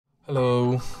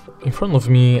Hello, in front of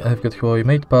me I've got Huawei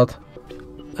MatePad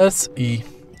SE.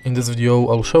 In this video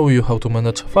I'll show you how to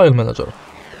manage File Manager.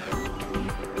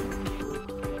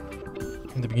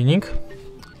 In the beginning,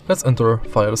 let's enter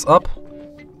Files app,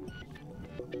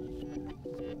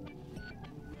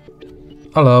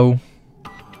 Allow,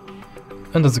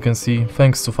 and as you can see,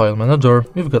 thanks to File Manager,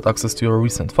 you've got access to your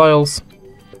recent files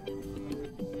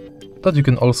that you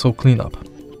can also clean up.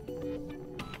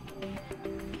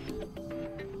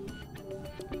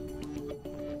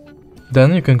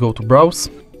 Then you can go to Browse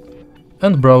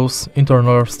and browse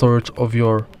internal storage of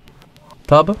your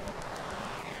tab,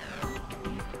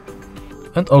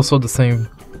 and also the same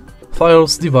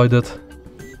files divided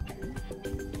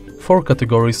for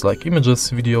categories like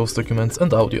images, videos, documents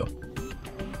and audio.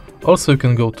 Also you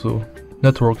can go to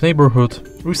Network Neighborhood,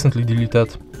 Recently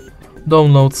Deleted,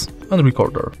 Downloads and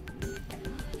Recorder.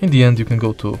 In the end you can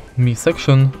go to Me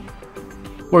section,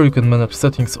 where you can manage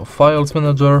settings of Files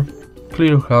Manager,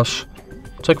 clear cache,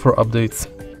 check for updates,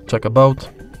 check about,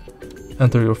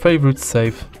 enter your favorites,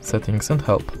 save, settings and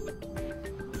help.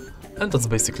 And that's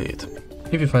basically it.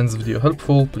 If you find this video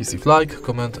helpful, please leave like,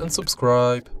 comment and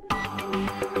subscribe.